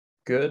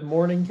Good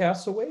morning,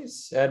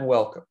 castaways, and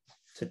welcome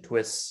to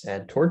Twists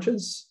and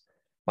Torches.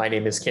 My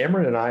name is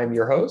Cameron, and I am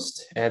your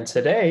host. And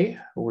today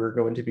we're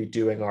going to be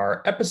doing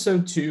our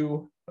episode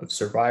 2 of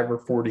Survivor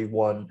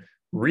 41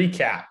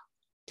 recap.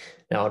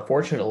 Now,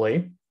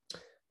 unfortunately,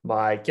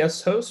 my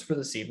guest host for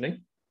this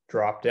evening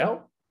dropped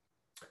out.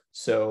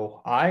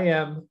 So I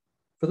am,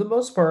 for the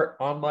most part,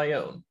 on my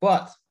own.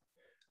 But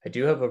I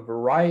do have a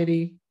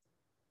variety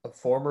of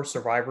former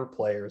Survivor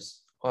players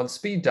on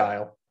speed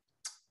dial.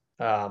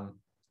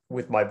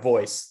 With my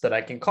voice that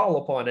I can call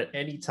upon at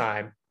any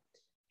time,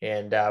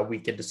 and we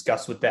can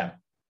discuss with them.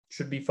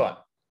 Should be fun.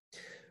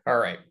 All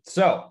right.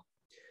 So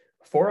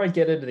before I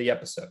get into the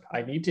episode,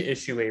 I need to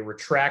issue a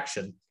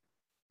retraction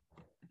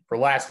for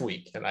last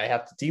week, and I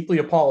have to deeply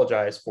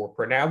apologize for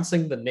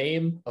pronouncing the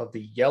name of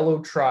the Yellow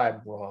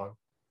Tribe wrong,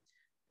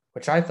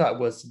 which I thought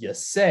was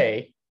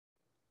Yasay,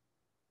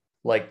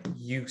 like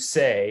you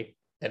say,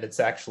 and it's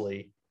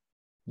actually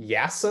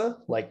Yassa,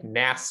 like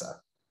NASA.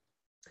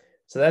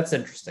 So that's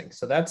interesting.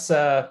 So that's,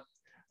 I'd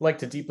like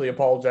to deeply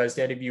apologize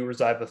to any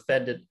viewers I've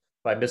offended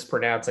by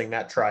mispronouncing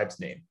that tribe's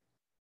name.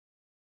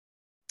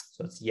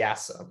 So it's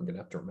Yassa. I'm going to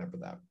have to remember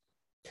that.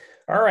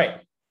 All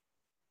right.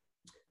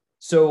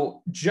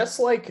 So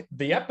just like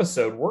the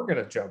episode, we're going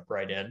to jump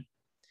right in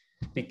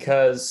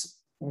because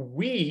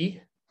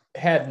we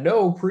had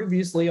no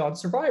previously on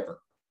Survivor.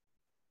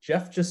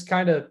 Jeff just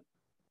kind of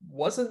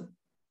wasn't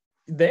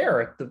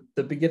there at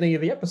the beginning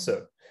of the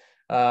episode.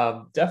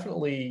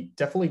 Definitely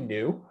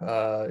new.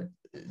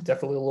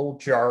 Definitely a little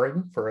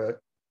jarring for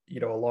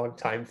a long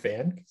time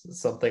fan, because it's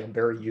something I'm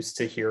very used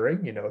to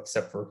hearing,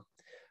 except for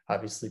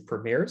obviously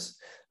premieres.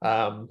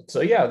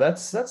 So yeah,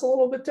 that's a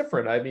little bit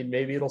different. I mean,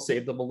 maybe it'll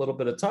save them a little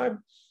bit of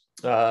time,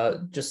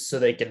 just so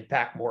they can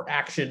pack more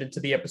action into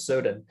the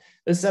episode. And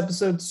this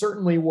episode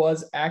certainly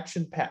was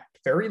action packed.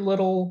 Very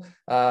little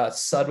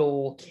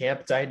subtle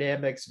camp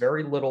dynamics,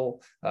 very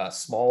little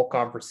small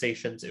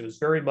conversations. It was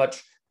very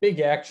much big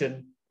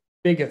action,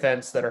 big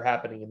events that are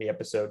happening in the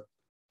episode.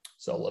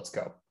 So let's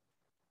go.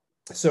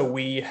 So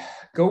we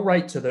go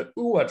right to the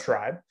Ua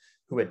tribe,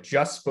 who had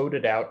just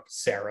voted out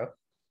Sarah,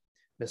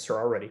 missed her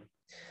already.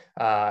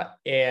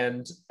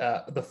 And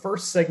the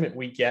first segment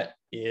we get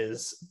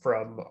is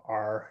from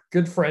our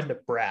good friend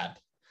Brad.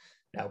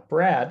 Now,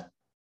 Brad,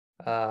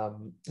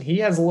 he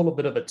has a little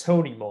bit of a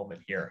Tony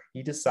moment here.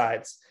 He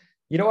decides,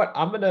 you know what,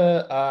 I'm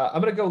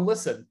gonna go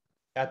listen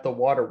at the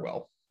water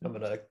well. I'm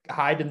going to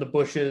hide in the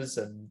bushes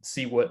and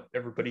see what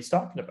everybody's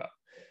talking about.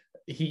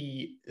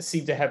 He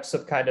seemed to have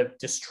some kind of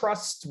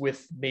distrust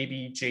with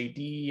maybe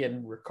JD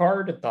and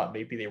Ricard and thought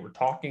maybe they were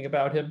talking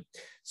about him.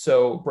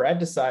 So Brad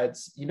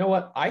decides, you know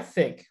what? I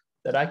think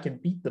that I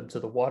can beat them to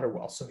the water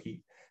well. So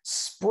he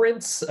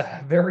sprints,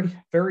 very,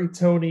 very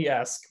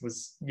Tony-esque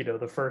was,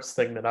 the first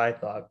thing that I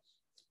thought.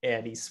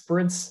 And he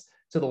sprints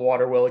to the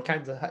water well.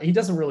 He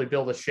doesn't really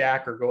build a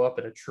shack or go up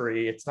in a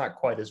tree. It's not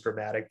quite as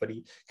dramatic, but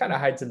he kind of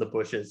hides in the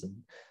bushes and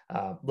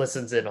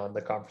listens in on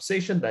the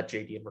conversation that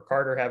JD and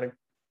Ricard are having.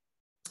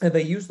 And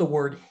they use the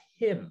word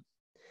him.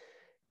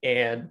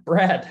 And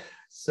Brad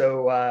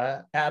so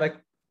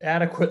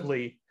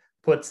adequately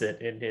puts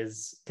it in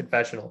his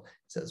confessional.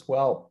 He says,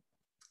 well,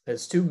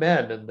 there's two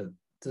men and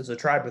there's a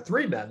tribe of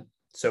three men.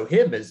 So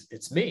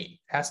it's me,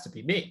 it has to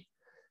be me.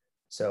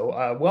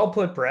 So well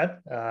put, Brad.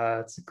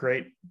 It's a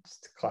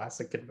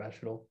classic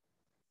confessional.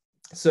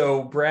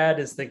 So Brad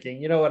is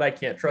thinking, you know what, I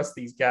can't trust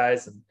these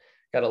guys and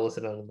got to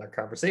listen on their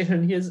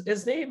conversation.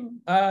 His name,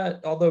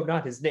 although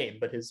not his name,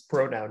 but his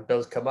pronoun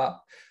does come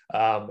up,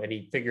 and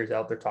he figures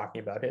out they're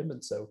talking about him,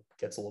 and so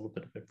gets a little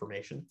bit of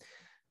information.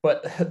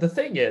 But the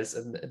thing is,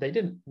 and they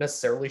didn't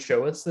necessarily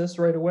show us this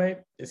right away,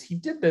 is he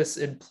did this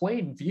in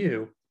plain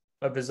view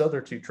of his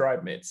other two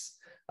tribe mates.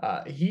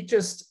 He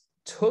just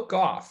took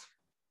off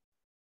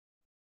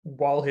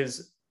while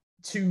his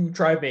two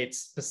tribe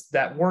mates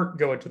that weren't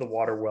going to the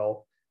water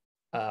well,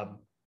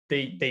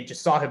 they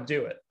just saw him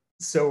do it.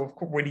 So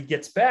when he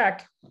gets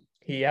back,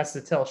 he has to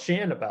tell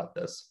Shan about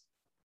this.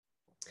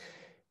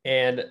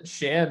 And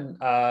Shan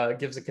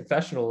gives a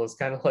confessional. It's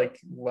kind of like,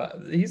 well,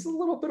 he's a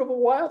little bit of a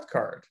wild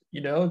card.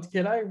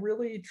 Can I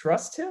really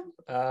trust him?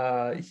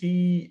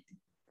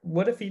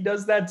 What if he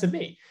does that to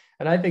me?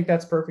 And I think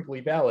that's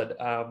perfectly valid.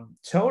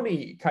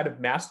 Tony kind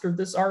of mastered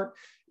this art.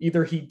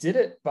 Either he did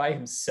it by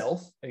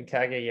himself in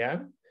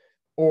Cagayan,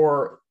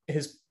 or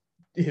his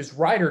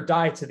ride or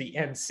die to the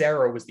end,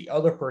 Sarah, was the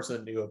other person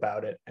that knew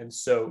about it. And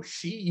so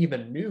she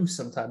even knew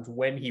sometimes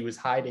when he was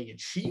hiding and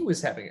she was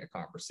having a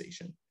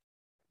conversation,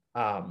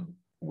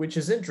 which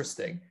is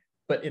interesting.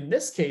 But in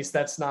this case,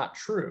 that's not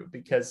true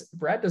because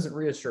Brad doesn't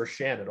reassure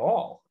Shan at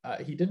all.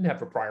 He didn't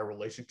have a prior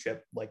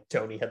relationship like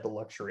Tony had the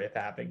luxury of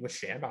having with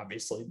Shan.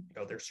 Obviously,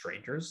 they're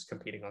strangers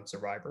competing on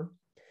Survivor.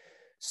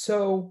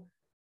 So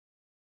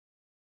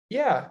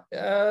yeah,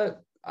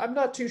 I'm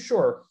not too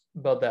sure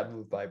about that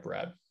move by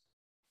Brad.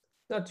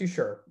 Not too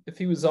sure. If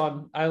he was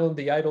on Island of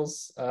the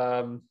Idols,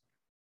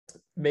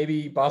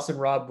 maybe Boston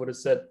Rob would have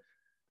said,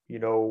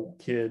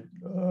 kid,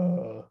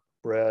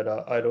 Brad,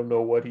 I don't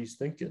know what he's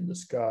thinking,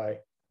 this guy.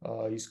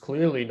 He's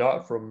clearly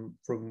not from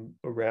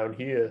around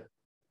here.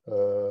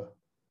 Uh,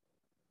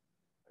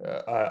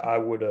 I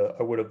would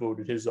have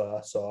voted his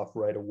ass off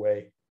right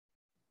away.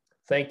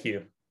 Thank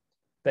you.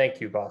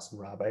 Thank you, Boston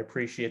Rob. I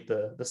appreciate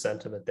the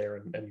sentiment there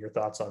and your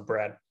thoughts on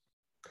Brad.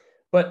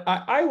 But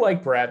I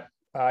like Brad.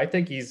 I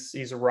think he's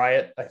a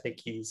riot. I think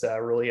he's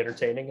really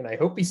entertaining, and I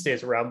hope he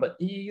stays around. But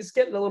he's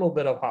getting a little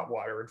bit of hot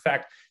water. In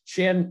fact,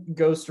 Shan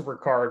goes to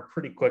Ricard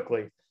pretty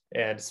quickly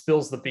and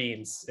spills the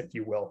beans, if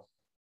you will,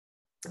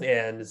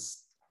 and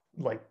is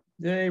like,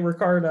 "Hey,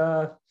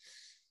 Ricard,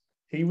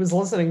 he was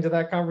listening to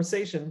that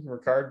conversation."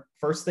 Ricard,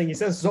 first thing he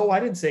says is, "Oh, I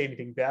didn't say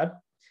anything bad."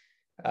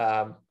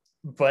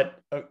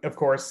 But of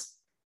course,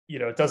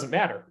 it doesn't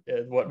matter.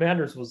 What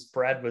matters was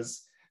Brad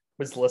was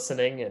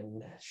listening,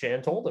 and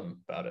Shan told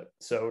him about it.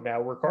 So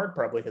now Ricard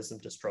probably has some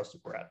distrust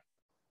of Brad.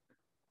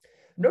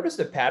 Noticed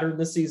a pattern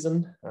this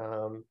season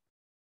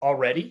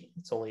already.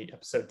 It's only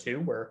episode 2,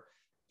 where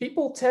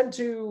people tend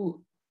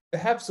to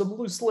have some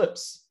loose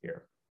lips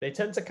here. They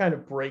tend to kind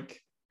of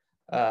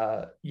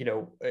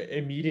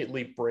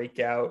immediately break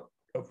out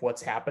of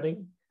what's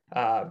happening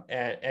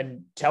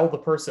and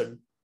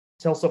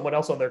tell someone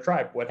else on their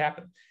tribe what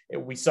happened.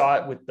 We saw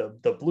it with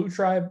the Blue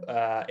tribe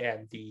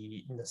and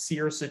the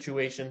Nasir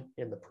situation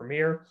in the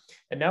premiere.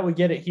 And now we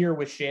get it here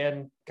with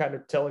Shan kind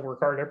of telling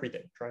Ricard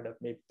everything, trying to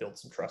maybe build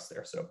some trust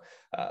there. So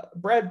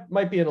Brad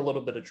might be in a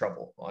little bit of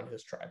trouble on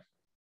his tribe.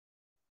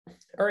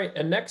 All right,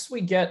 and next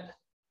we get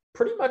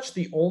pretty much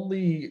the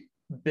only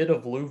bit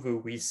of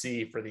Luvu we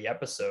see for the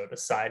episode,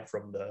 aside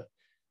from the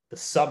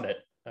summit.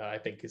 I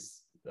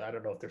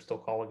don't know if they're still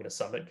calling it a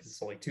summit because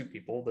it's only 2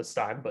 people this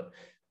time, but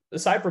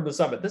aside from the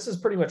summit, this is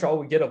pretty much all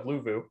we get of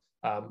Luvu.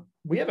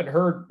 We haven't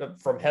heard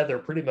from Heather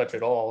pretty much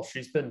at all.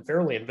 She's been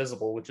fairly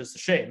invisible, which is a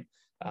shame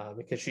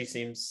because she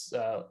seems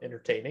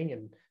entertaining,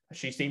 and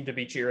she seemed to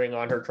be cheering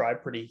on her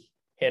tribe pretty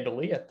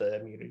handily at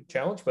the immunity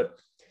challenge. But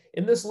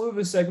in this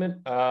Luvu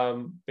segment,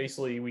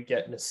 basically we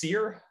get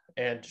Nasir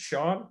and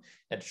Sean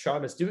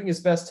is doing his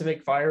best to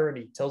make fire, and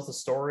he tells the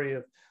story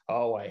of,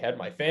 "Oh, I had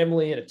my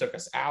family and it took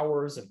us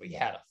hours, and we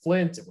had a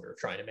flint and we were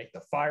trying to make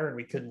the fire and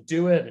we couldn't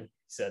do it." And he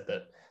said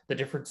that the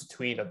difference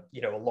between a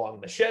long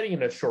machete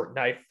and a short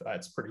knife,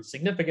 it's pretty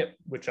significant,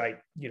 which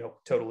I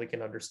totally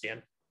can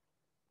understand.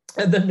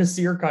 And then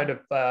Nasir kind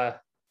of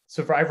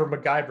Survivor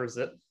MacGyver's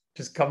it,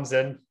 just comes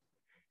in,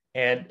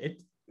 and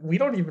we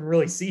don't even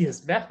really see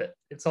his method.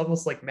 It's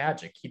almost like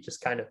magic. He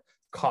just kind of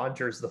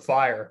conjures the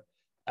fire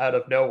out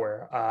of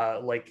nowhere,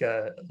 like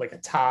a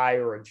Ty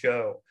or a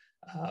Joe.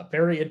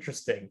 Very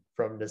interesting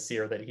from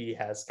Nasir that he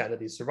has kind of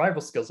these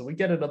survival skills. And we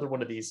get another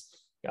one of these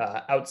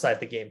outside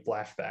the game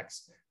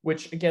flashbacks,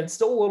 which again,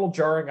 still a little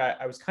jarring.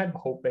 I was kind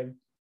of hoping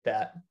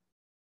that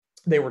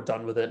they were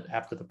done with it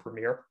after the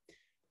premiere,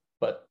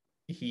 but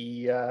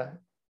he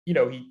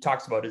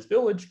talks about his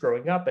village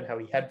growing up and how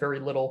he had very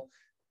little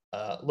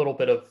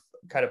bit of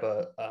kind of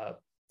a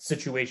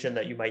situation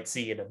that you might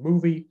see in a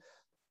movie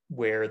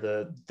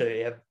where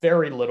they have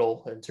very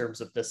little in terms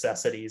of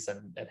necessities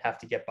and have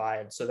to get by.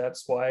 And so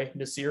that's why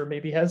Nasir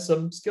maybe has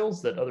some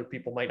skills that other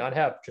people might not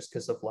have just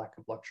because of lack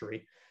of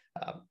luxury.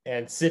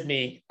 And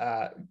Sydney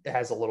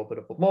has a little bit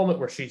of a moment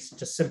where she's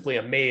just simply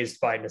amazed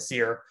by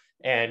Nasir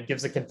and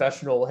gives a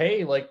confessional.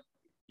 Hey,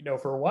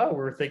 for a while we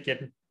were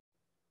thinking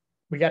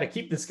we got to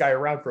keep this guy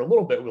around for a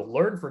little bit. We'll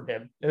learn from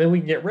him and then we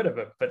can get rid of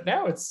him. But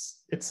now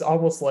it's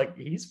almost like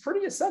he's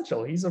pretty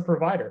essential. He's a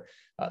provider.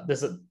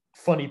 There's a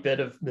funny bit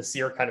of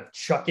Nasir kind of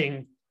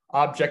chucking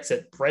objects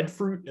at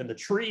breadfruit in the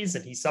trees,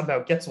 and he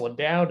somehow gets one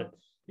down. And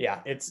yeah,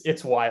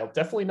 it's wild.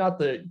 Definitely not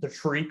the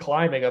tree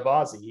climbing of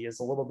Ozzy. He has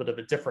a little bit of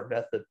a different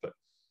method, but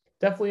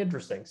definitely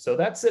interesting. So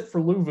that's it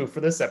for Luvu for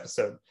this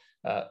episode.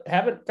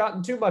 Haven't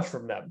gotten too much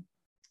from them,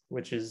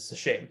 which is a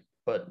shame,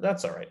 but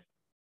that's all right.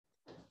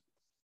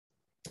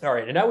 All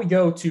right, and now we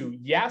go to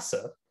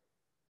Yassa.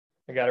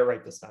 I got it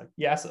right this time.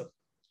 Yassa.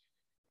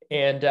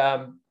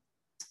 And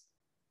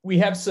we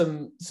have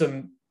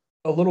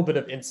a little bit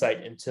of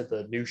insight into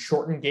the new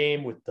shortened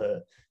game with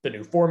the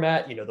new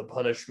format, the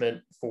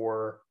punishment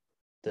for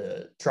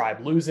the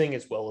tribe losing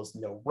as well as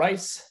no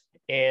rice.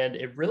 And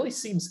it really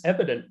seems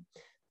evident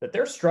that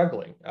they're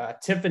struggling.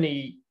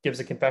 Tiffany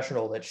gives a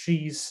confessional that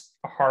she's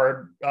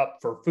hard up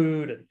for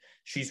food and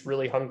she's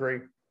really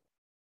hungry,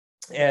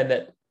 and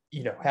that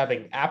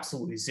having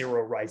absolutely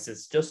zero rice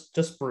is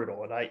just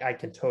brutal. And I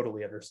can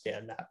totally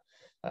understand that.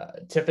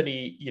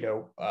 Tiffany,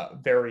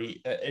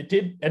 it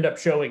did end up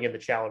showing in the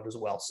challenge as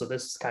well. So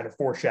this is kind of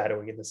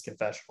foreshadowing in this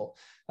confessional.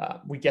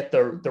 We get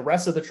the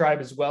rest of the tribe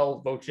as well.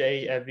 Voce,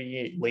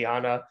 Evie,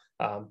 Liana,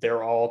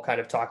 they're all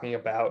kind of talking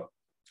about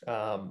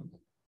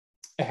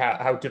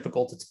how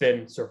difficult it's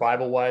been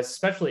survival wise,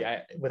 especially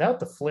without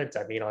the flint.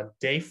 I mean, on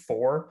day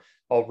 4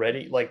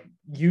 already, like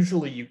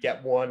usually you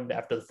get one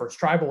after the first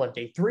tribal on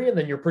day 3, and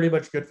then you're pretty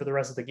much good for the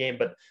rest of the game.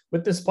 But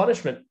with this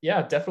punishment,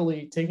 yeah,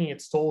 definitely taking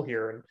its toll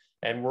here.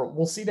 And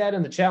we'll see that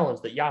in the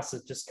challenge, that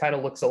Yassa just kind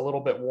of looks a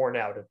little bit worn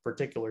out, in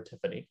particular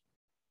Tiffany.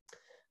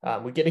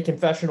 We get a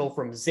confessional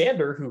from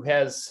Xander, who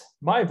has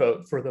my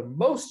vote for the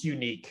most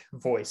unique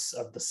voice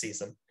of the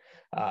season.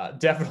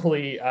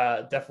 Definitely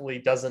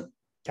doesn't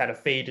kind of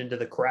fade into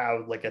the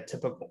crowd like a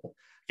typical, I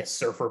guess,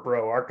 surfer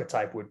bro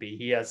archetype would be.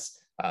 He has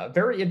a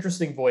very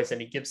interesting voice,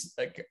 and he gives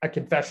a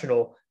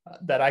confessional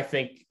that I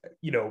think,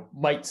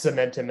 might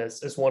cement him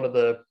as one of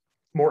the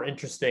more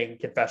interesting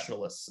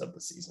confessionalists of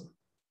the season.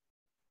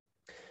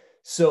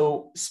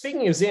 So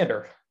speaking of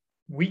Xander,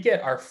 we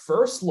get our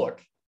first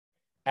look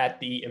at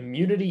the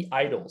immunity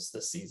idols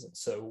this season.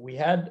 So we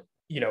had,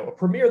 a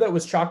premiere that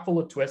was chock full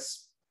of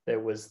twists. There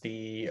was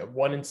the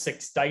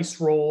 1-in-6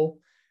 dice roll,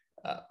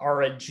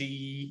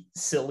 RNG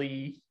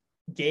silly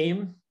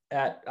game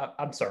at,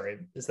 I'm sorry,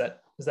 is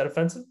that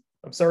offensive?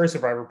 I'm sorry,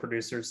 Survivor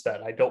producers,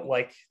 that I don't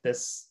like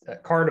this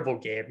carnival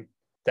game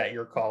that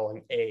you're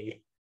calling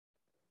a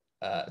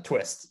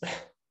twist.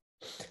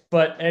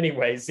 But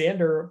anyway,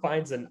 Xander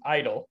finds an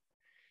idol,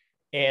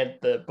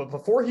 but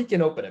before he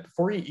can open it,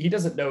 he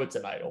doesn't know it's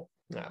an idol,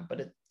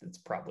 but it's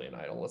probably an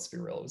idol. Let's be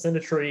real. It was in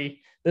a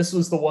tree. This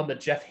was the one that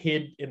Jeff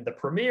hid in the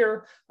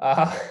premiere,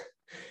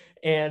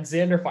 and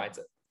Xander finds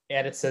it,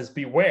 and it says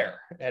 "Beware,"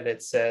 and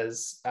it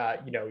says,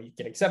 you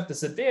can accept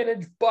this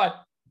advantage,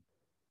 but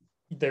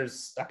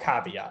there's a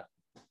caveat.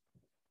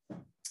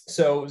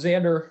 So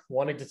Xander,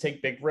 wanting to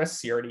take big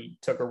risks, he already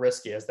took a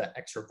risk. He has that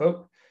extra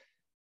vote.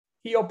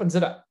 He opens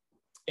it up,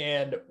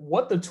 and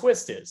what the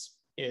twist is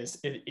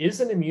it is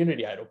an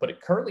immunity idol, but it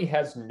currently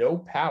has no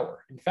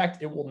power. In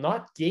fact, it will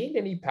not gain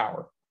any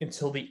power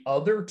until the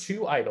other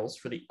two idols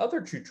for the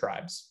other two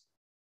tribes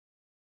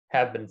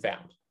have been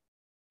found.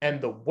 And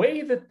the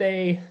way that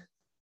they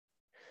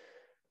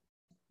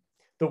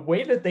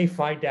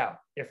find out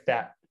if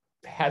that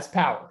has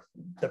power,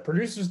 the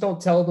producers don't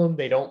tell them,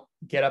 they don't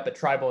get up at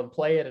Tribal and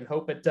play it and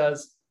hope it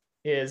does,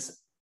 is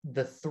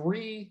the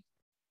three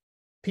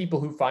people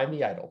who find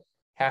the idol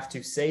have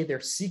to say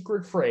their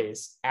secret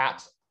phrase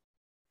at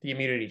the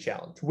immunity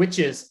challenge, which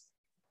is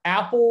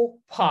apple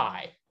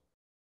pie.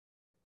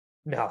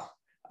 No,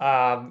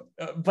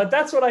 but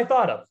that's what I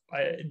thought of.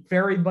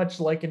 Very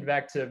much likened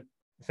back to,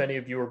 if any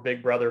of you are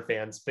Big Brother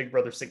fans, Big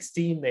Brother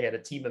 16, they had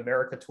a Team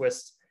America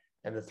twist,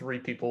 and the three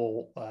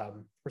people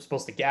were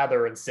supposed to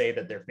gather and say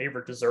that their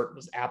favorite dessert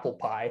was apple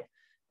pie.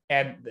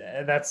 And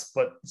that's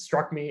what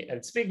struck me.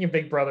 And speaking of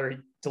Big Brother, he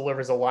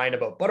delivers a line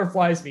about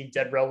butterflies being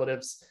dead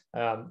relatives.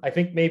 I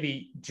think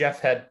maybe Jeff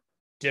had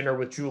dinner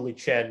with Julie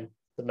Chen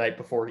the night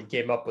before he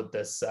came up with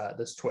this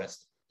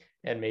twist,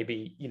 and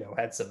maybe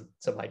had some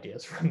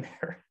ideas from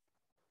there.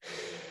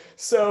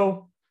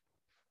 So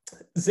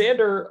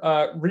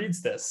Xander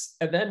reads this,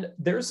 and then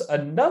there's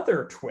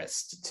another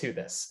twist to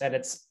this, and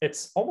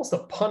it's almost a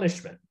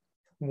punishment.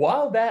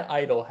 While that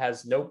idol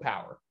has no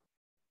power,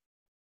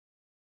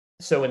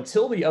 so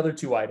until the other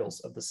two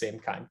idols of the same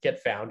kind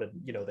get found and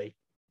they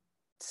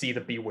see the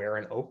Beware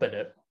and open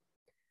it,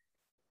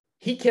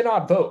 he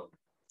cannot vote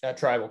at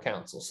Tribal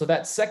Council. So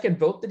that second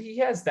vote that he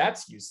has,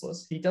 that's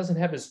useless. He doesn't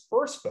have his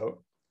first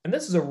vote. And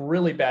this is a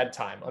really bad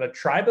time. On a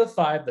tribe of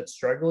 5 that's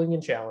struggling in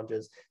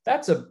challenges,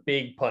 that's a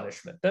big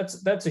punishment.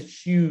 That's a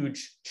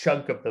huge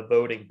chunk of the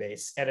voting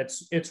base. And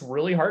it's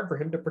really hard for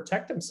him to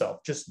protect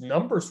himself, just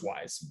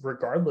numbers-wise,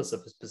 regardless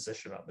of his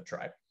position on the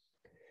tribe.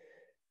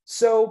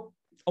 So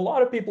a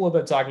lot of people have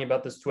been talking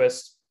about this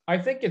twist. I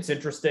think it's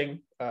interesting.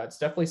 It's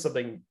definitely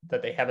something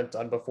that they haven't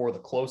done before. The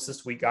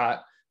closest we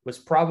got was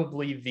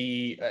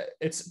probably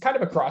it's kind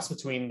of a cross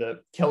between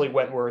the Kelly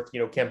Wentworth,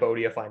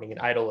 Cambodia finding an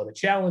idol in a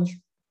challenge,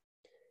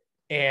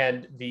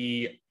 and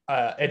the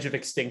Edge of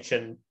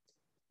Extinction,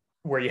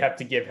 where you have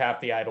to give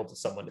half the idol to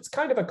someone. It's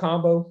kind of a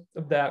combo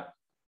of that.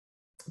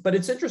 But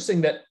it's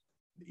interesting that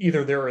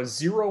either there are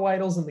 0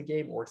 idols in the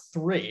game or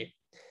 3.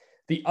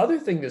 The other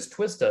thing this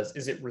twist does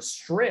is it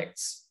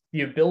restricts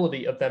the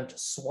ability of them to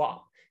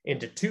swap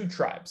into 2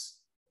 tribes.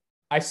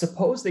 I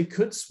suppose they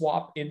could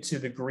swap into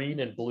the green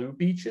and blue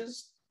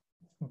beaches,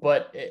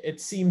 but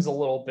it seems a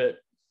little bit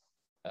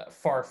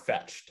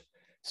far-fetched.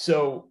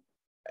 So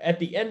at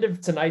the end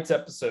of tonight's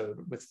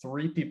episode, with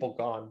 3 people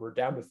gone, we're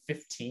down to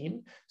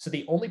 15. So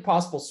the only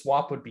possible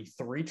swap would be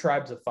 3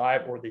 tribes of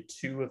 5 or the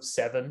 2 of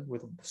 7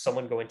 with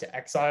someone going to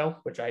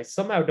exile, which I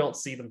somehow don't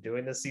see them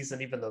doing this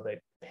season, even though they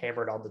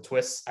hammered on the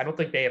twists. I don't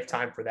think they have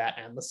time for that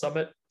and the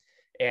summit.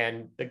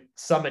 And the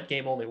summit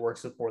game only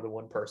works with more than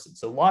 1 person.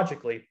 So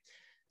logically,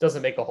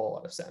 doesn't make a whole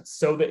lot of sense.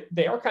 So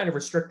they are kind of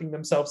restricting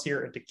themselves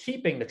here into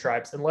keeping the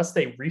tribes unless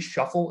they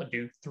reshuffle and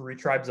do 3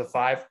 tribes of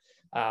 5.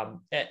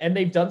 And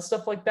they've done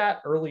stuff like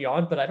that early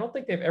on, but I don't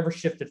think they've ever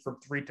shifted from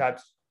 3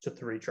 tribes to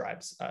 3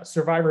 tribes.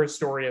 Survivor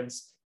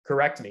historians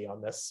correct me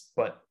on this,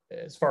 but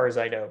as far as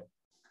I know,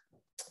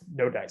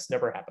 no dice,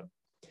 never happened.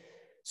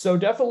 So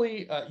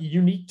definitely a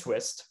unique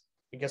twist.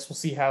 I guess we'll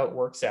see how it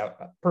works out.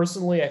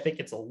 Personally, I think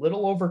it's a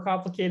little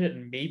overcomplicated,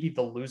 and maybe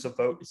the lose a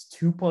vote is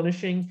too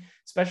punishing,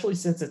 especially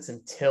since it's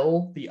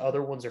until the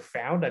other ones are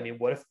found. I mean,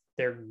 what if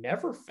they're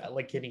never found?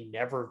 Like, can he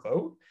never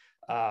vote?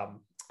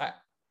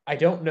 I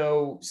don't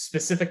know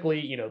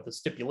specifically, the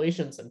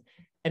stipulations,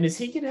 and is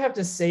he going to have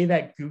to say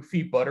that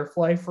goofy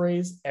butterfly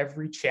phrase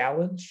every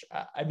challenge?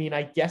 I mean,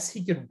 I guess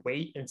he could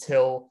wait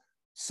until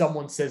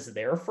someone says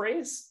their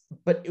phrase,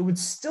 but it would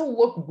still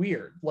look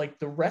weird. Like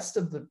the rest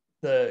of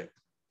the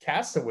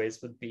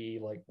castaways would be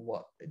like,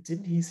 what?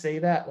 Didn't he say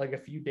that like a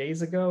few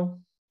days ago?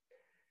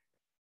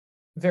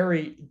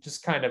 Very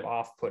just kind of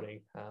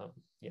off-putting.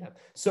 Yeah.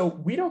 So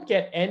we don't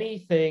get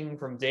anything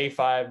from day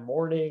 5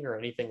 morning or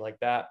anything like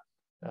that.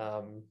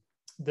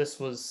 This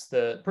was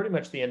pretty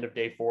much the end of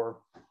day 4.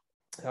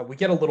 We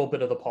get a little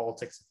bit of the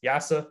politics of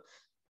Yasa,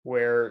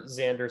 where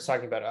Xander's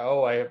talking about,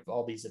 oh, I have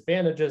all these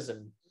advantages,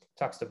 and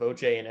talks to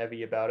Voce and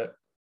Evie about it.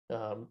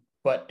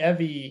 But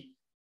Evie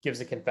gives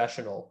a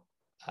confessional,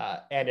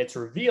 and it's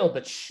revealed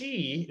that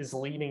she is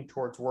leaning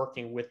towards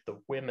working with the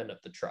women of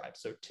the tribe.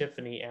 So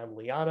Tiffany and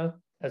Liana,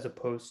 as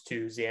opposed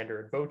to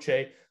Xander and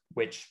Voce,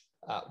 which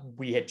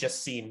we had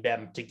just seen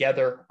them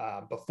together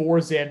before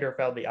Xander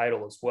found the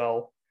idol as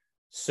well.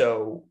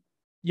 So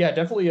yeah,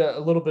 definitely a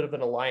little bit of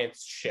an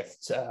alliance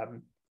shift,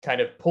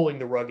 kind of pulling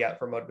the rug out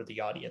from under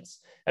the audience.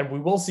 And we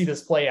will see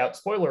this play out.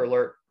 Spoiler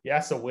alert,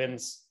 Yasa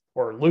wins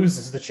or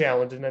loses the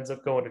challenge and ends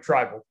up going to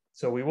Tribal.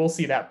 So we will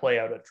see that play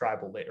out at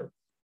Tribal later.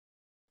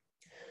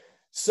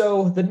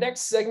 So the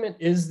next segment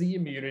is the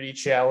immunity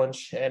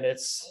challenge, and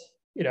it's,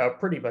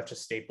 pretty much a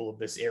staple of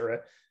this era.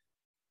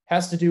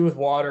 Has to do with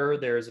water.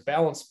 There's a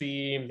balance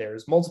beam,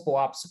 there's multiple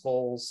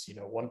obstacles,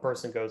 one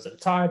person goes at a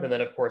time, and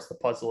then of course the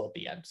puzzle at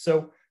the end.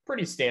 So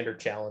pretty standard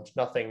challenge,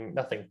 nothing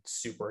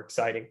super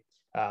exciting.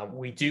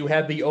 We do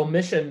have the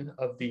omission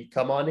of the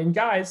come on in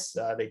guys.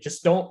 They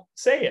just don't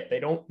say it. They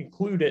don't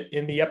include it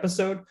in the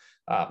episode.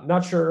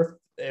 Not sure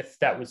if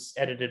that was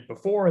edited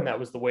before and that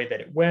was the way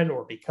that it went,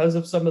 or because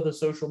of some of the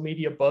social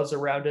media buzz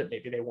around it,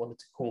 maybe they wanted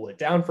to cool it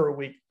down for a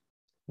week.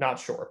 Not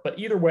sure. But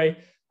either way,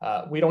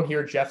 we don't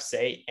hear Jeff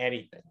say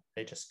anything.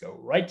 They just go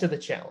right to the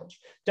challenge.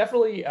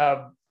 Definitely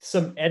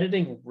some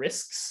editing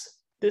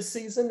risks this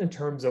season in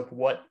terms of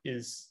what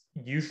is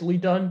usually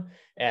done,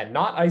 and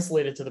not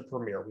isolated to the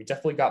premiere. We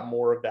definitely got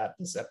more of that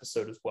this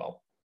episode as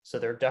well. So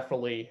they're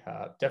definitely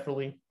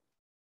hamming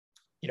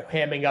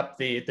up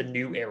the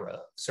new era of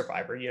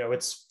Survivor.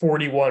 It's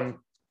 41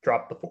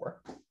 drop the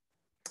 4,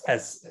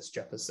 as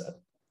Jeff has said.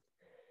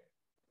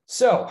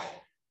 So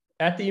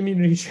at the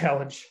immunity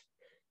challenge,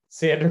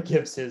 Xander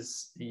gives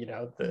his,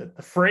 the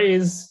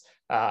phrase.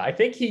 I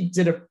think he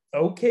did an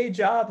okay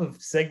job of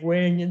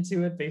segueing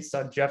into it based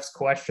on Jeff's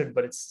question,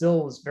 but it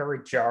still was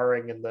very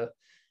jarring. And the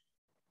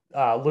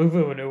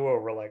Luvu and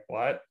Uwo were like,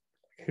 what?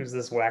 Who's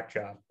this whack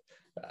job?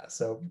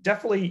 So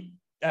definitely,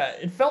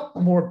 it felt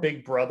more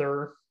Big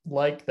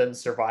Brother-like than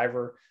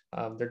Survivor.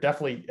 They're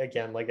definitely,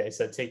 again, like I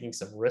said, taking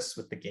some risks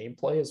with the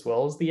gameplay as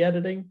well as the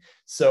editing.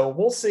 So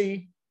we'll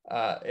see.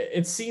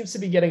 It seems to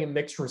be getting a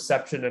mixed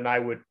reception, and I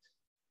would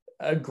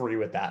agree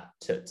with that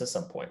to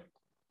some point.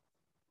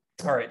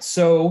 All right,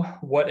 so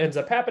what ends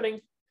up happening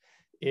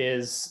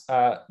is,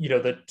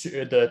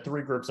 the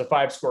 3 groups of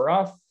 5 square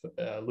off.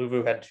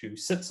 Luvu had to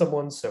sit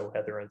someone, so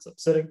Heather ends up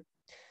sitting.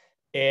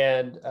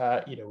 And,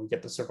 we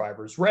get the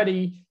survivors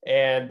ready,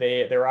 and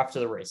they're off to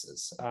the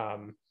races.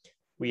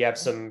 We have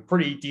some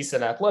pretty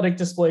decent athletic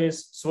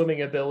displays,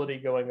 swimming ability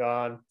going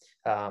on.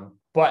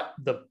 But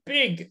the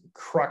big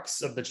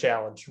crux of the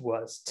challenge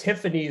was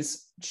Tiffany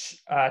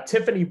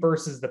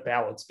versus the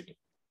balance beam.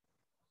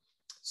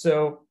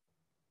 So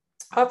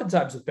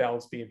oftentimes with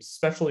balance beams,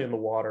 especially in the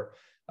water,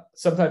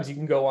 sometimes you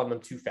can go on them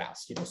too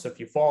fast. So if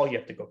you fall, you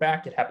have to go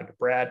back. It happened to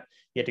Brad.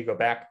 He had to go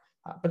back.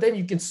 But then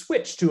you can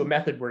switch to a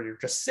method where you're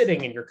just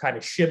sitting and you're kind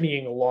of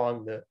shimmying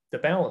along the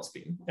balance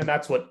beam. And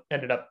that's what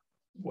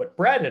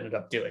Brad ended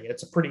up doing.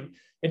 It's a pretty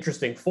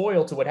interesting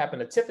foil to what happened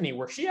to Tiffany,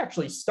 where she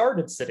actually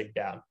started sitting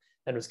down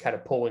and was kind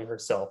of pulling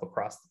herself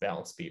across the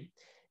balance beam.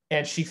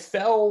 And she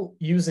fell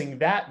using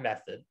that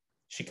method.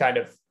 She kind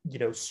of,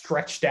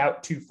 stretched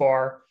out too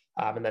far,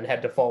 and then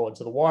had to fall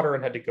into the water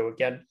and had to go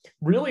again,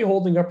 really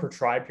holding up her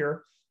tribe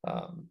here.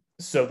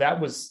 So that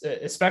was,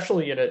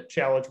 especially in a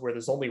challenge where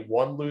there's only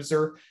one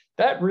loser,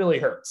 that really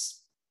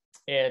hurts.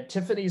 And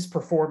Tiffany's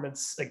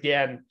performance,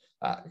 again,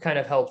 kind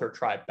of held her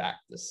tribe back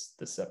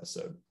this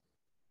episode.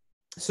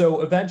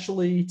 So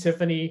eventually,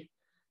 Tiffany,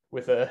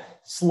 with a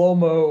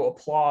slow-mo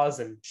applause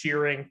and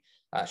cheering,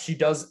 she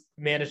does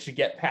manage to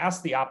get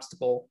past the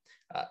obstacle.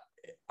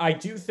 I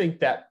do think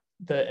that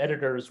the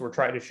editors were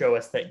trying to show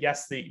us that,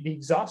 yes, the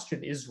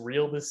exhaustion is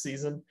real this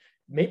season.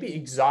 Maybe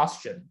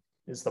exhaustion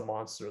is the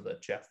monster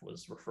that Jeff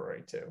was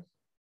referring to.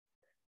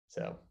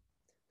 So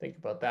think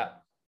about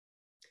that.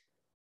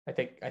 I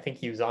think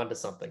he was onto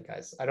something,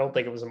 guys. I don't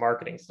think it was a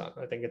marketing stunt.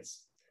 I think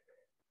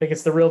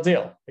it's the real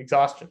deal,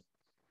 exhaustion.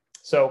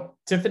 So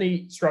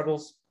Tiffany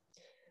struggles.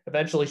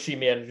 Eventually, she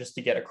manages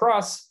to get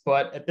across,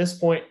 but at this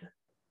point,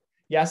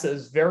 Yasa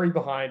is very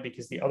behind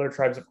because the other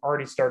tribes have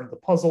already started the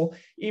puzzle,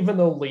 even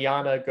though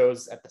Liana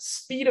goes at the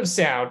speed of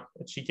sound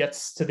and she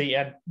gets to the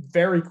end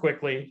very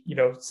quickly,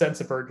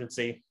 sense of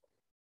urgency.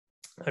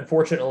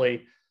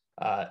 Unfortunately,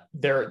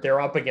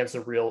 they're up against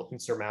a real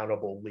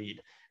insurmountable lead.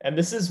 And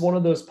this is one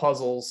of those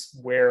puzzles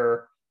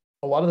where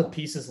a lot of the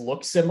pieces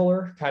look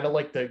similar, kind of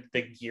like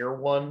the gear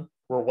one,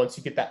 where once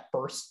you get that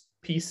first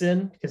piece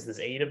in, because there's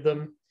 8 of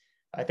them,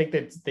 I think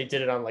that they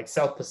did it on like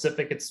South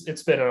Pacific.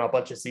 It's been on a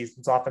bunch of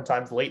seasons,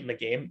 oftentimes late in the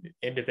game,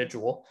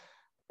 individual.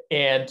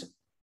 And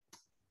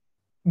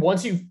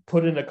once you've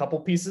put in a couple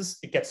pieces,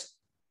 it gets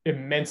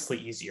immensely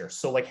easier.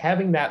 So like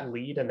having that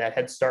lead and that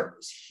head start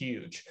was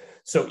huge.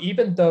 So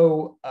even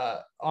though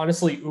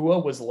honestly Ua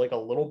was like a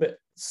little bit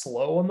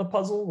slow on the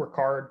puzzle,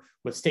 Ricard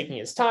was taking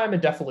his time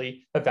and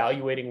definitely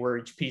evaluating where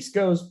each piece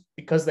goes.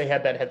 Because they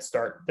had that head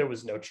start, there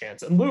was no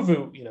chance. And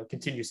Luvu,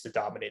 continues to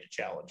dominate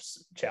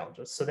challenges.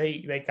 So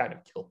they kind of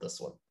killed this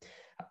one.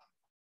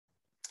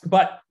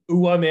 But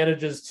Ua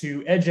manages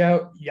to edge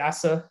out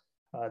Yasa.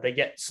 They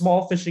get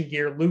small fishing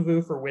gear.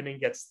 Luvu, for winning,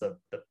 gets the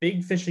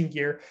big fishing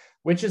gear,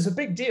 which is a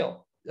big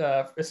deal,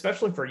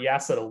 especially for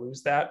Yasa to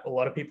lose that. A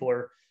lot of people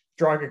are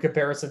drawing a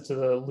comparison to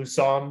the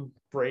Luson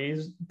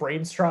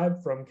Brains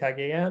tribe from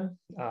Cagayan.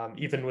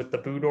 Even with the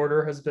boot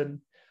order has been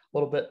a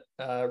little bit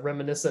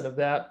reminiscent of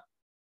that.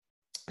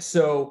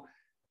 So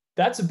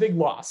that's a big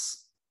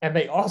loss. And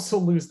they also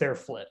lose their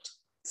flit.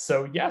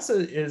 So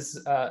Yasa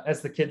is,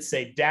 as the kids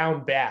say,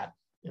 down bad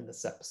in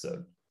this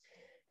episode.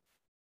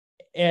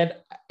 And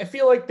I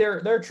feel like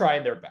they're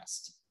trying their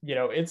best.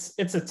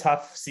 It's a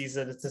tough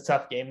season. It's a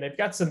tough game. They've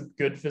got some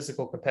good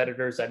physical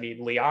competitors. I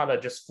mean, Liana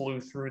just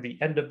flew through the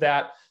end of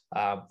that.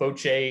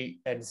 Voce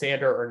and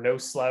Xander are no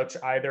slouch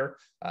either.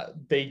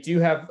 They do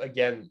have,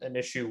 again, an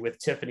issue with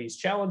Tiffany's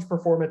challenge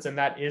performance, and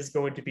that is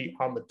going to be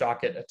on the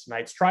docket at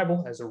tonight's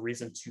Tribal as a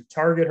reason to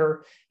target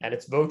her. And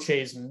it's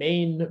Voce's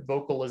main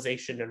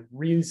vocalization and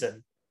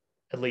reason,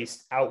 at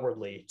least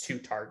outwardly, to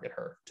target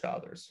her to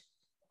others.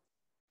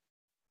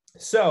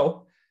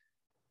 So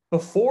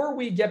before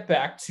we get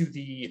back to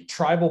the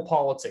tribal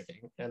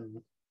politicking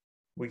and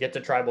we get to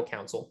tribal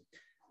council,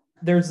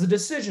 there's a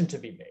decision to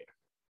be made.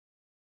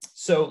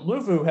 So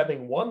Luvu,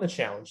 having won the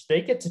challenge,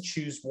 they get to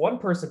choose one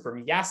person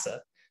from Yasa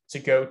to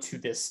go to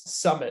this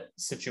summit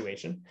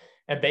situation,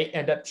 and they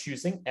end up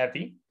choosing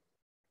Evie.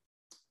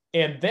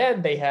 And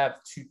then they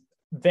have to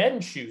then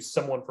choose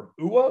someone from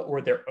Ua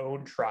or their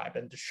own tribe.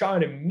 And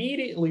Deshawn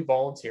immediately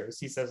volunteers.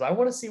 He says, I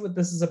want to see what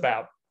this is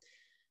about.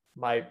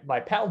 My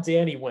pal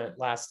Danny went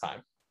last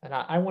time, and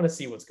I want to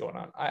see what's going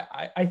on.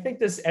 I think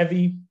this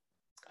Evie,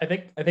 I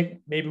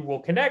think maybe we'll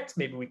connect.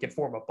 Maybe we can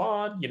form a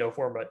bond,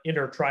 form an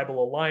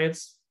intertribal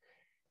alliance.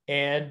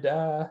 And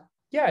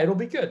yeah, it'll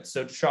be good.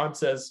 So Deshawn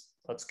says,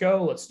 let's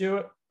go, let's do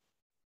it.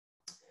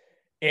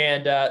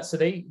 And so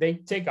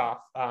they take off.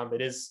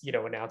 It is,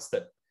 announced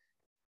that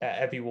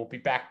Evie will be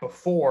back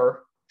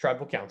before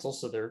tribal council.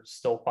 So there's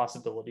still a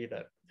possibility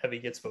that Evie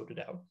gets voted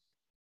out.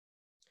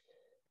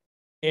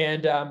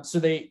 And so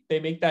they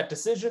make that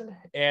decision,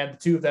 and the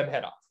two of them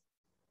head off.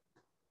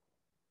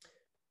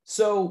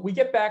 So we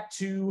get back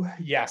to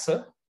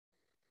Yasa,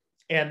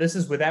 and this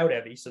is without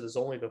Evie, so there's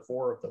only the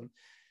four of them.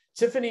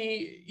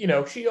 Tiffany,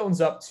 she owns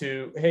up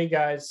to, hey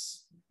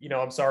guys,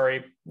 I'm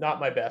sorry,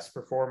 not my best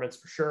performance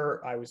for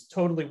sure. I was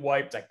totally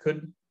wiped. I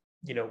couldn't,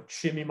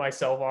 shimmy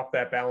myself off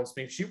that balance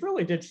beam. She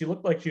really did. She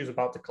looked like she was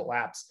about to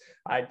collapse.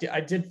 I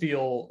did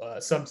feel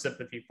some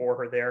sympathy for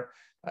her there.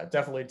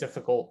 Definitely a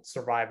difficult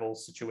survival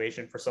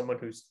situation for someone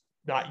who's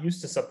not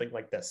used to something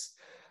like this.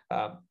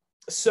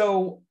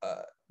 So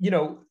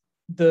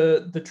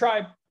the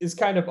tribe is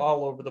kind of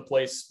all over the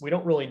place. We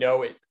don't really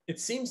know it. It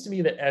seems to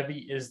me that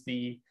Evie is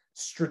the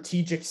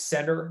strategic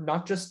center,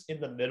 not just in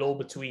the middle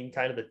between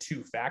kind of the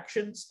two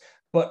factions,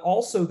 but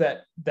also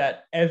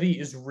that Evie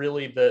is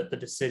really the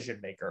decision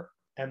maker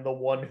and the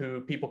one who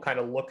people kind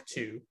of look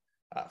to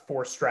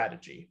for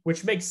strategy,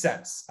 which makes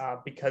sense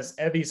because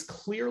Evie's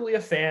clearly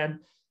a fan.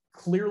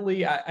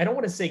 Clearly, I don't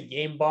want to say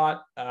game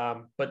bot,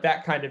 but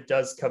that kind of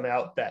does come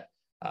out that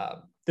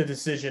the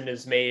decision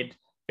is made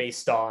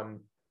based on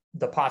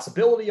the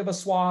possibility of a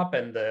swap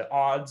and the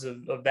odds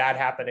of that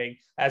happening,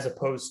 as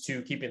opposed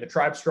to keeping the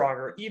tribe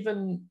stronger,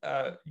 even,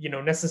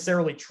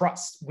 necessarily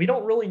trust. We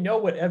don't really know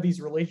what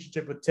Evie's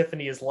relationship with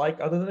Tiffany is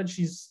like, other than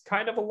she's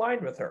kind of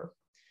aligned with her.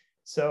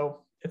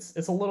 So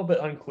it's a little bit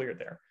unclear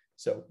there.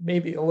 So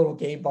maybe a little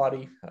game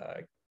body,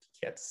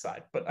 can't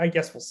decide, but I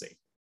guess we'll see.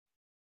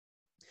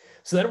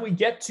 So then we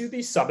get to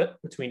the summit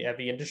between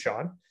Evie and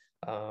Deshawn.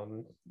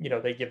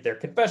 They give their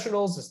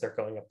confessionals as they're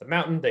going up the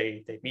mountain.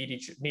 They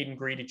meet and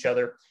greet each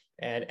other.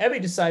 And Evie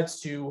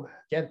decides to,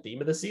 again, theme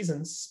of the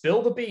season,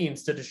 spill the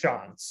beans to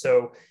Deshawn.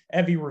 So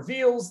Evie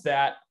reveals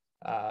that,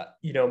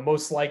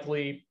 most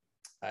likely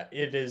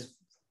it is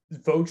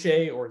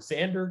Voce or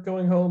Xander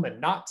going home and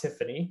not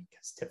Tiffany,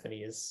 because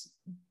Tiffany is,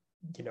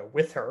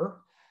 with her.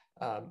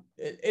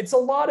 It's a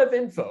lot of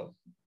info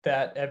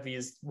that Evie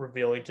is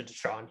revealing to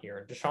Deshawn here.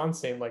 And Deshawn's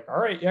saying like, all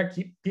right, yeah,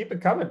 keep it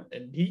coming.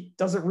 And he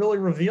doesn't really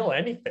reveal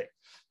anything.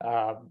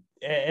 And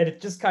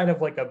it's just kind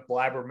of like a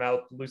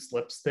blabbermouth, loose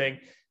lips thing,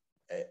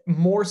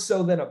 more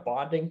so than a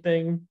bonding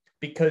thing,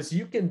 because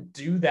you can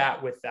do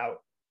that without,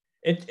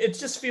 it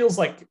just feels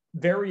like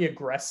very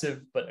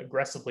aggressive, but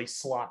aggressively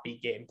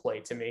sloppy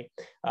gameplay to me.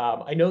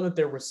 I know that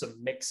there were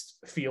some mixed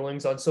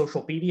feelings on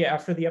social media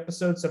after the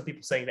episode. Some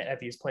people saying that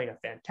Evie is playing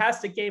a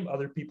fantastic game.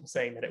 Other people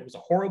saying that it was a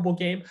horrible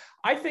game.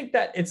 I think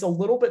that it's a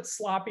little bit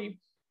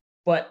sloppy,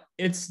 but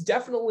it's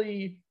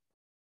definitely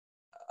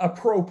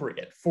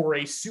appropriate for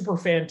a super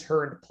fan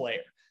turned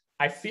player.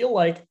 I feel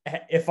like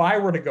if I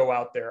were to go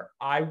out there,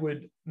 I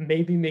would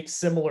maybe make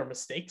similar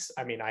mistakes.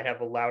 I mean, I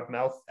have a loud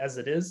mouth as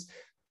it is,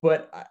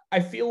 but I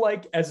feel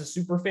like as a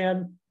super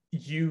fan,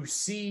 you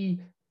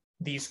see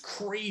these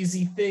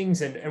crazy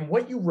things, and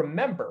what you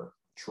remember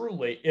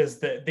truly is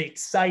the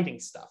exciting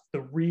stuff,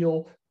 the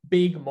real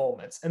big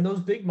moments. And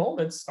those big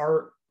moments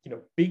are,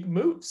 big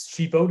moves.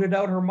 She voted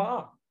out her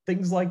mom,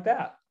 things like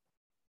that.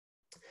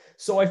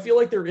 So I feel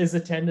like there is a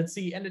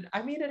tendency, and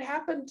it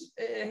happened.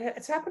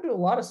 It's happened to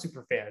a lot of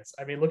super fans.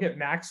 I mean, look at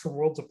Max from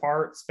Worlds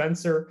Apart.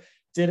 Spencer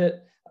did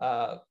it.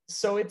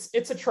 So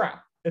it's a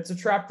trap. It's a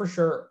trap for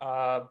sure.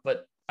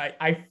 But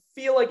I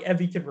feel like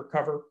Evvie can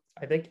recover.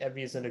 I think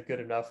Evvie is in a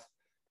good enough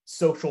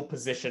social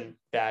position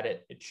that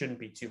it shouldn't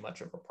be too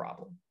much of a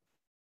problem.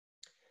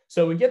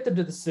 So we get to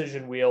the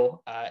decision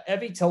wheel.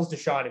 Evvie tells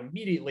Deshawn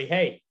immediately,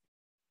 "Hey,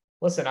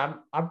 listen,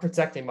 I'm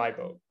protecting my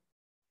vote.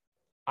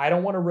 I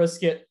don't want to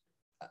risk it.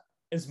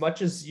 As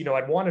much as,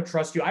 I'd want to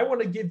trust you, I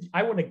want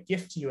to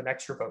gift you an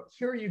extra vote.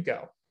 Here you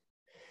go."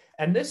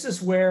 And this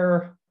is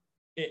where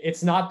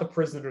it's not the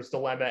prisoner's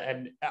dilemma.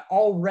 And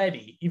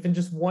already, even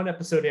just one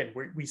episode in,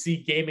 we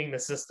see gaming the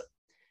system.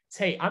 It's,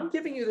 hey, I'm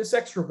giving you this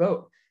extra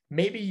vote.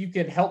 Maybe you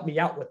can help me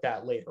out with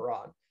that later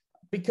on,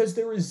 because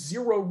there is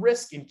zero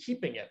risk in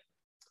keeping it.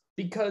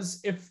 Because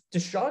if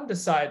Deshawn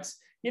decides,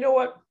 you know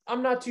what,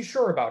 I'm not too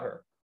sure about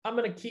her, I'm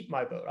going to keep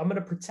my vote, I'm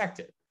going to protect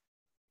it,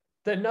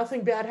 that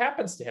nothing bad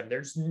happens to him.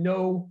 There's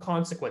no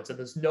consequence. And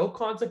there's no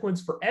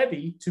consequence for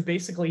Evvie to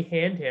basically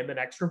hand him an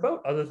extra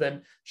vote, other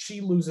than she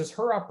loses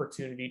her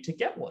opportunity to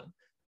get one,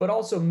 but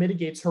also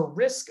mitigates her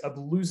risk of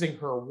losing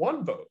her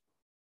one vote.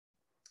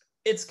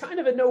 It's kind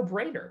of a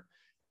no-brainer.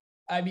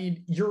 I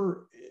mean,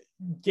 you're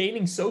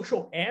gaining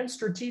social and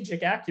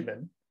strategic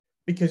acumen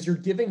because you're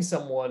giving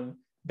someone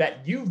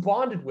that you've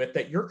bonded with,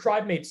 that your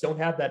tribe mates don't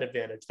have that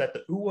advantage, that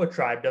the Uwa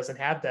tribe doesn't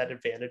have that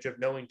advantage of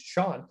knowing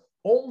Deshawn.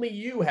 Only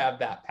you have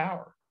that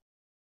power.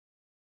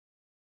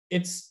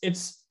 It's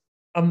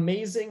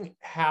amazing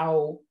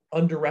how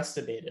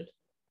underestimated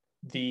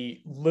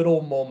the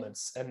little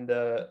moments and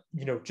the,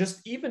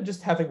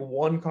 just having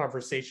one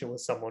conversation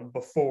with someone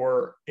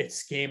before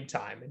it's game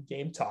time and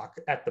game talk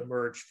at the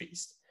merge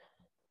feast.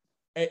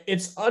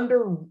 It's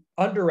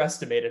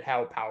underestimated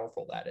how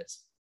powerful that is.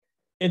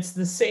 It's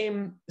the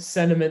same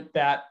sentiment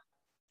that,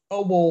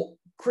 oh, well,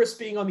 Chris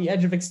being on the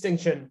edge of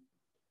extinction,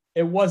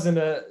 it wasn't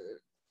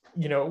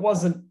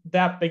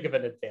that big of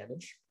an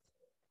advantage.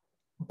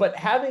 But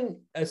having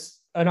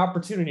an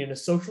opportunity in a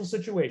social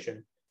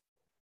situation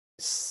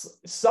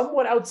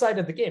somewhat outside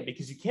of the game,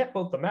 because you can't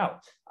vote them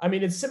out. I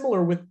mean, it's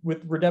similar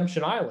with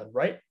Redemption Island,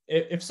 right?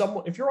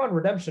 If you're on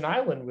Redemption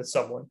Island with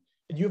someone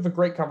and you have a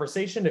great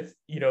conversation, if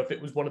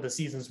it was one of the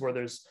seasons where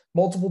there's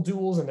multiple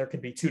duels and there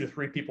can be 2 to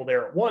 3 people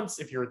there at once,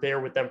 if you're there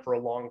with them for a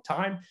long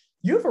time,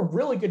 you have a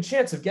really good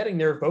chance of getting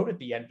their vote at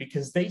the end,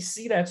 because they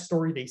see that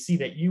story, they see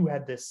that you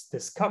had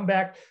this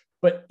comeback.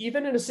 But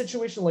even in a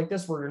situation like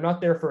this, where you're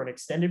not there for an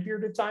extended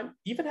period of time,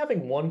 even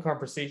having one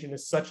conversation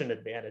is such an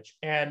advantage.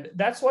 And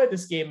that's why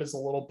this game is a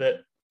little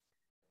bit,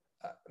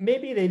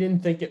 maybe they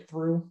didn't think it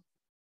through,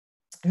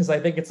 because I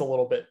think it's a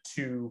little bit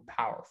too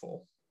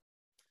powerful,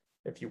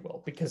 if you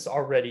will, because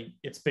already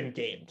it's been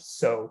gamed.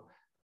 So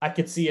I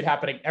could see it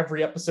happening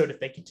every episode if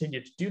they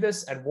continue to do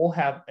this, and we'll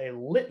have a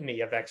litany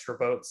of extra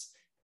votes,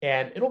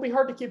 and it'll be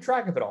hard to keep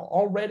track of it all.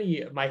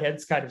 Already my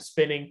head's kind of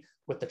spinning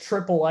with the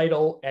triple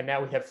idol, and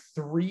now we have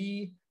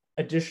 3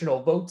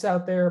 additional votes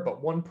out there,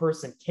 but one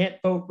person can't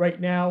vote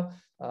right now.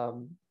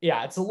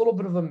 It's a little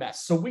bit of a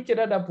mess. So we could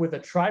end up with a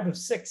tribe of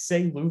 6.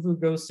 Say Luvu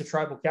goes to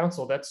tribal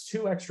council, that's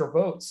 2 extra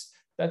votes.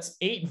 That's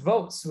 8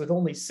 votes with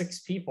only 6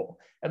 people.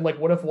 And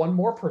what if one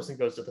more person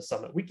goes to the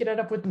summit? We could end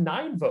up with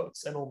 9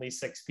 votes and only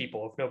 6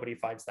 people if nobody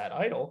finds that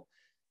idol.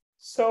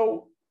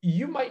 So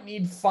you might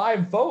need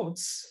 5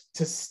 votes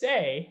to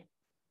stay,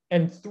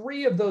 and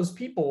 3 of those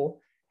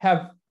people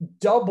have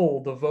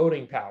double the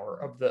voting power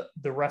of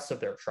the rest of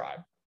their tribe.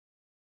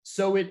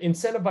 So it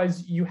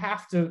incentivizes, you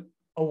have to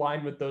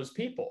align with those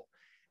people.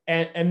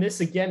 And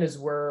this again is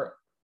where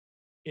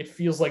it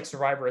feels like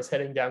Survivor is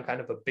heading down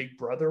kind of a Big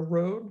Brother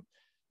road.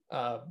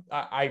 I'm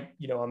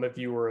a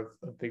viewer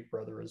of Big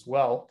Brother as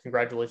well.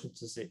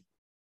 Congratulations to Xavier.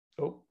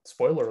 Oh,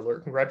 spoiler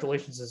alert.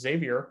 Congratulations to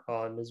Xavier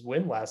on his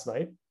win last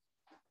night.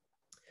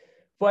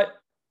 But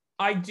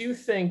I do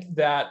think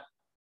that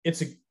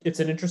it's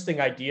an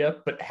interesting idea,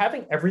 but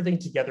having everything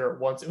together at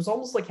once, it was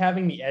almost like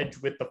having the edge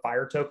with the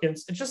fire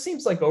tokens. It just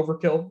seems like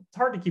overkill. It's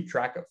hard to keep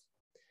track of.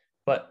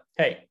 But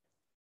hey,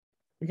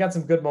 we got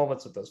some good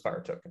moments with those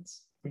fire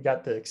tokens. We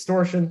got the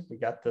extortion. We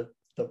got the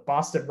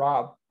Boston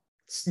Rob.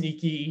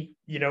 Sneaky,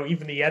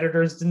 even the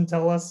editors didn't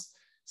tell us.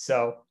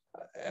 So,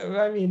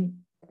 I mean,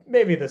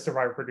 maybe the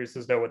Survivor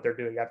producers know what they're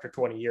doing after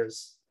 20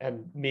 years.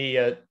 And me,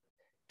 a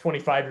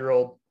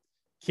 25-year-old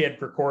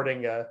kid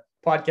recording a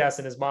podcast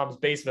in his mom's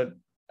basement,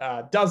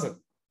 doesn't.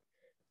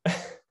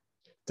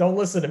 Don't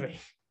listen to me.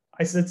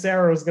 I said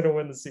Sarah was going to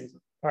win the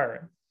season. All right.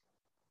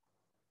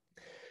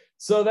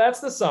 So that's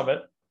the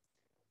summit.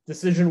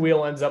 Decision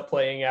wheel ends up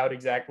playing out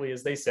exactly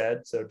as they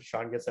said. So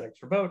Deshawn gets an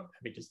extra vote.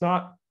 Evvie does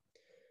not.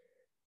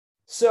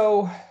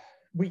 So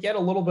we get a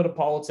little bit of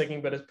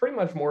politicking, but it's pretty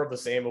much more of the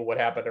same of what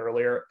happened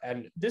earlier.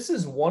 And this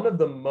is one of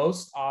the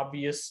most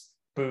obvious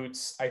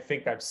boots I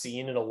think I've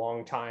seen in a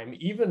long time,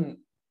 even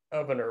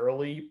of an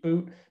early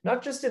boot,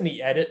 not just in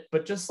the edit,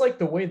 but just like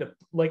the way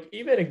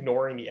even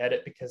ignoring the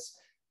edit, because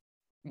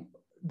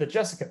the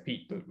Jessica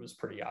Pete boot was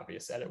pretty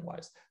obvious edit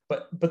wise,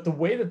 but the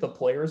way that the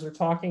players are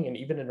talking and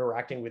even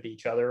interacting with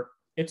each other,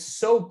 it's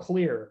so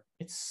clear.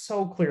 It's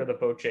so clear that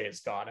Voce is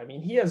gone. I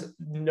mean, he has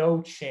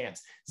no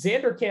chance.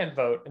 Xander can't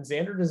vote, and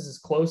Xander is his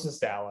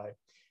closest ally.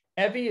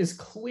 Evie is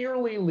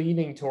clearly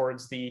leaning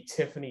towards the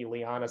Tiffany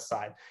Liana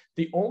side.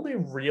 The only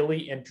really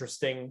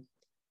interesting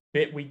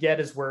bit we get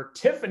is where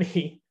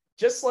Tiffany,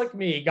 just like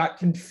me, got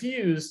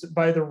confused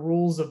by the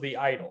rules of the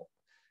idol.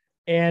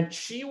 And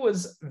she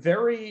was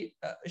very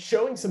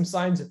showing some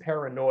signs of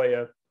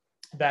paranoia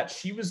that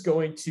she was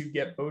going to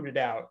get voted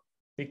out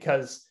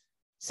because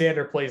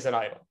Xander plays an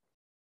idol.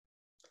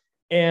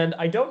 And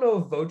I don't know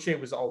if Voce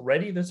was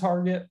already the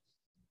target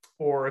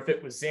or if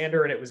it was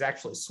Xander and it was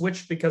actually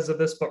switched because of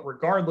this. But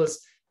regardless,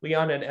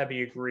 Liana and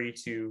Evie agree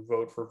to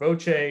vote for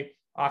Voce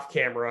off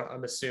camera,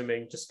 I'm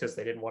assuming, just because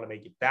they didn't want to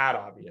make it that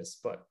obvious.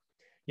 But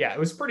yeah, it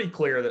was pretty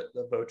clear that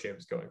the Voce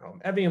was going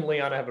home. Evie and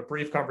Liana have a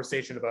brief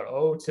conversation about,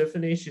 oh,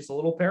 Tiffany, she's a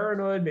little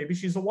paranoid. Maybe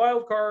she's a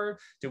wild card.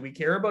 Do we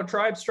care about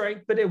tribe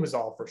strength? But it was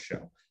all for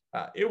show.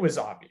 It was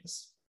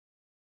obvious.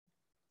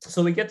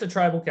 So we get to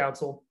tribal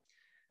council.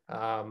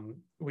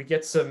 We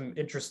get some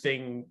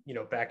interesting,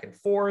 back and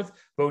forth.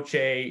 Voce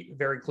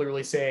very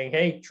clearly saying,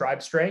 hey,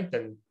 tribe strength,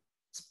 and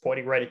it's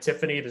pointing right at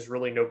Tiffany. There's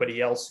really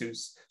nobody else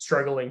who's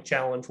struggling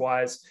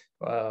challenge-wise.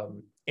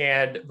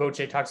 And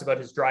Voce talks about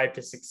his drive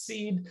to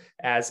succeed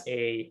as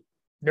a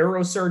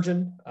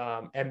neurosurgeon,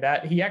 and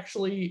that he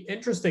actually,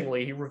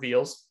 interestingly, he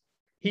reveals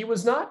he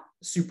was not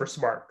super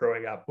smart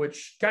growing up,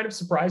 which kind of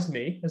surprised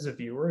me as a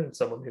viewer and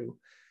someone who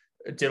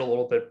did a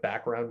little bit of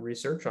background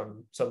research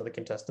on some of the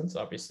contestants,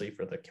 obviously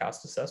for the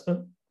cast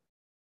assessment.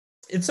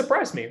 It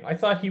surprised me. I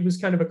thought he was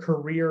kind of a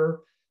career,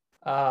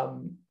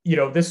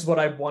 this is what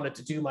I wanted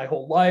to do my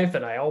whole life,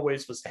 and I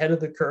always was ahead of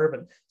the curve.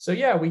 And so,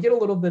 yeah, we get a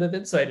little bit of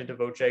insight into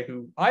Voce,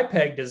 who I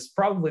pegged as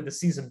probably the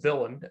season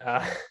villain,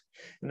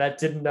 and that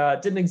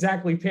didn't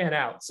exactly pan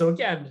out. So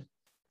again,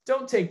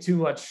 don't take too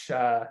much,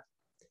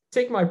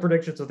 take my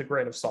predictions with a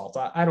grain of salt.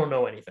 I don't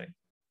know anything.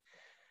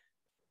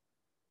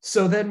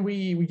 So then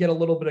we get a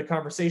little bit of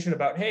conversation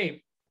about,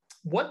 hey,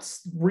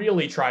 what's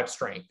really tribe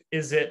strength?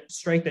 Is it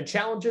strength and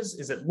challenges?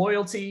 Is it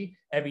loyalty?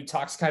 Evie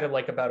talks kind of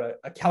like about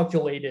a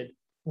calculated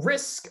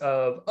risk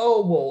of,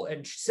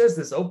 and she says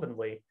this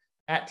openly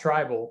at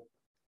tribal.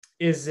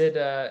 Is it,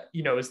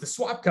 is the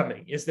swap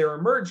coming? Is there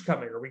a merge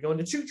coming? Are we going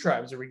to 2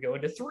 tribes? Are we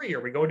going to 3? Are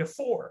we going to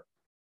 4?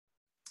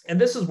 And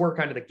this is where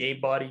kind of the gay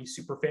body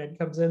superfan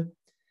comes in.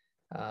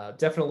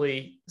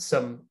 Definitely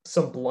some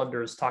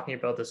blunders talking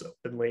about this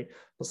openly. It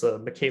was a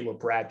Michaela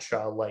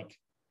Bradshaw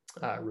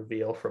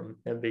reveal from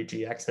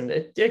MVGX, and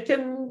it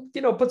can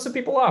put some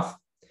people off.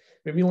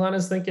 Maybe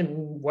Lana's thinking,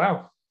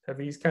 wow,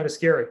 Evie's kind of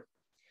scary.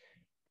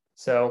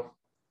 So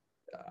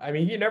I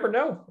mean, you never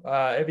know.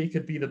 Evie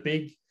could be the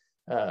big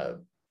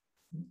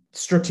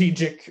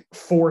strategic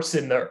force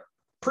in the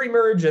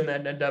pre-merge and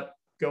then end up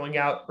going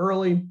out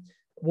early.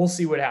 We'll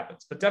see what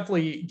happens, but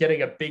definitely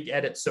getting a big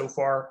edit so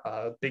far,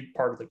 a big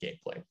part of the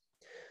gameplay.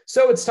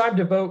 So it's time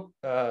to vote.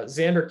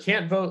 Xander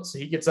can't vote, so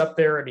he gets up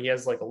there and he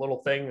has like a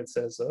little thing that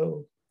says,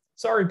 oh,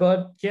 sorry,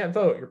 bud, can't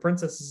vote. Your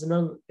princess is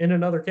in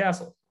another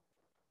castle.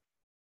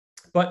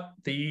 But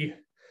the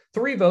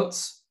 3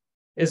 votes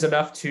is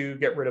enough to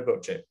get rid of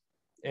Voce.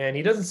 And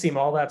he doesn't seem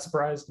all that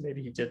surprised.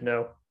 Maybe he did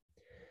know.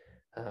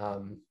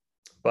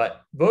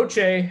 But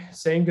Voce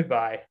saying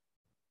goodbye,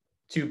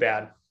 too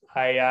bad.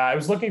 I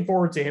was looking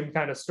forward to him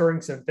kind of stirring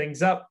some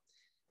things up.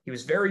 He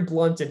was very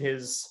blunt in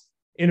his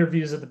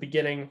interviews at the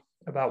beginning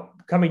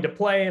about coming to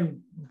play and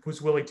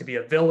was willing to be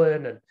a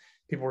villain. And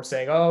people were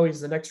saying, oh,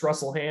 he's the next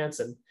Russell Hantz.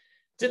 And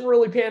didn't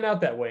really pan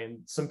out that way. And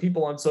some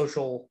people on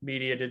social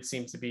media did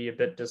seem to be a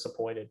bit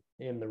disappointed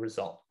in the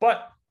result.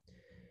 But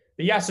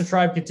the Yasa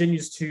tribe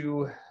continues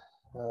to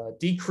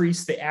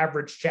decrease the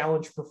average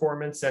challenge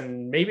performance,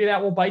 and maybe that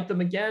will bite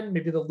them again.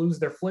 Maybe they'll lose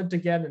their flint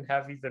again and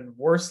have even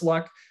worse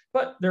luck,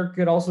 but there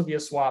could also be a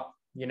swap.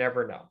 You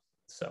never know.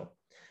 So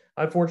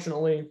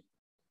unfortunately,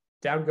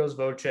 down goes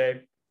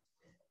Voce.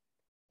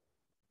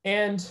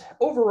 And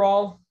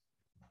overall,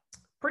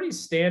 pretty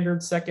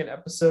standard second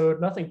episode,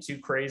 nothing too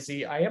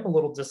crazy. I am a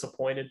little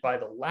disappointed by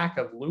the lack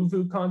of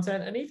Luvu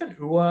content and even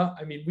Ua.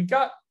 I mean, we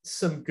got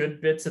some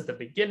good bits at the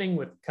beginning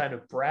with kind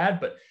of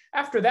Brad, but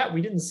after that,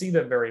 we didn't see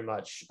them very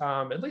much.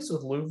 At least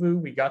with Luvu,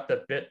 we got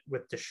the bit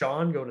with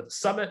Deshawn going to the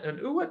summit, and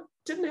Ua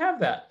didn't have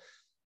that.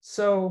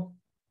 So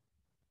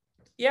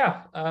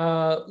yeah,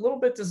 a little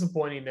bit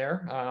disappointing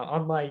there.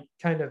 On my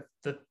kind of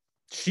the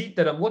sheet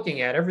that I'm looking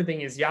at,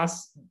 everything is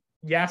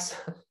Yasa.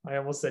 I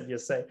almost said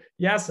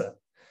Yasa.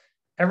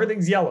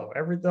 Everything's yellow,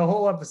 the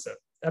whole episode.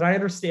 And I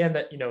understand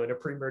that, in a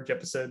pre-merge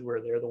episode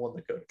where they're the one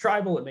that go to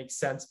tribal, it makes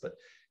sense. But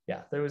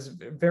yeah, there was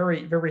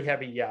very, very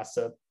heavy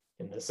Yasa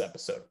in this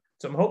episode.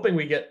 So I'm hoping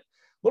we get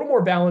little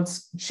more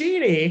balance.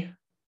 Jeannie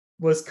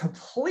was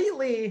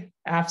completely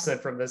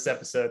absent from this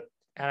episode,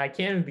 and I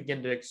can't even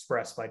begin to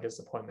express my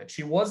disappointment.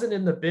 She wasn't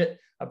in the bit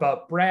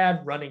about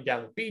Brad running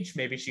down the beach.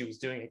 Maybe she was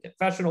doing a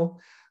confessional.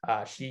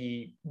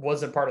 She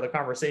wasn't part of the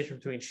conversation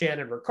between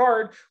Shannon and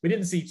Ricard. We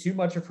didn't see too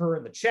much of her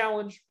in the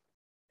challenge.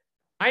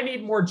 I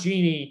need more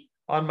Jeannie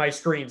on my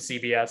screen,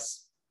 CBS.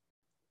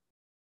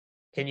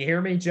 Can you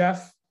hear me,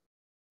 Jeff?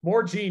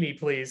 More Jeannie,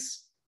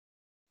 please.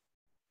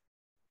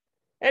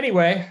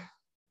 Anyway,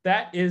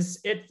 that is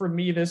it for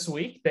me this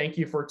week. Thank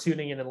you for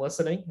tuning in and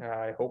listening.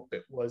 I hope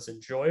it was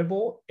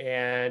enjoyable.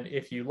 And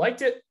if you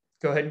liked it,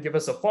 go ahead and give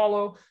us a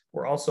follow.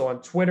 We're also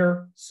on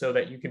Twitter so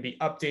that you can be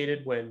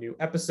updated when new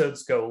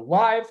episodes go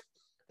live.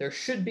 There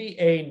should be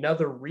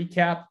another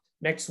recap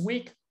next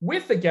week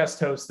with a guest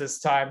host this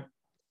time,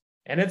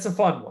 and it's a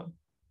fun one.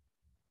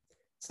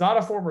 It's not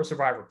a former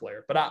Survivor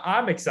player, but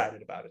I'm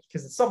excited about it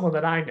because it's someone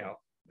that I know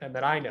and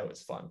that I know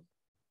is fun.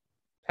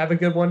 Have a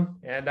good one,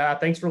 and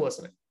thanks for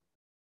listening.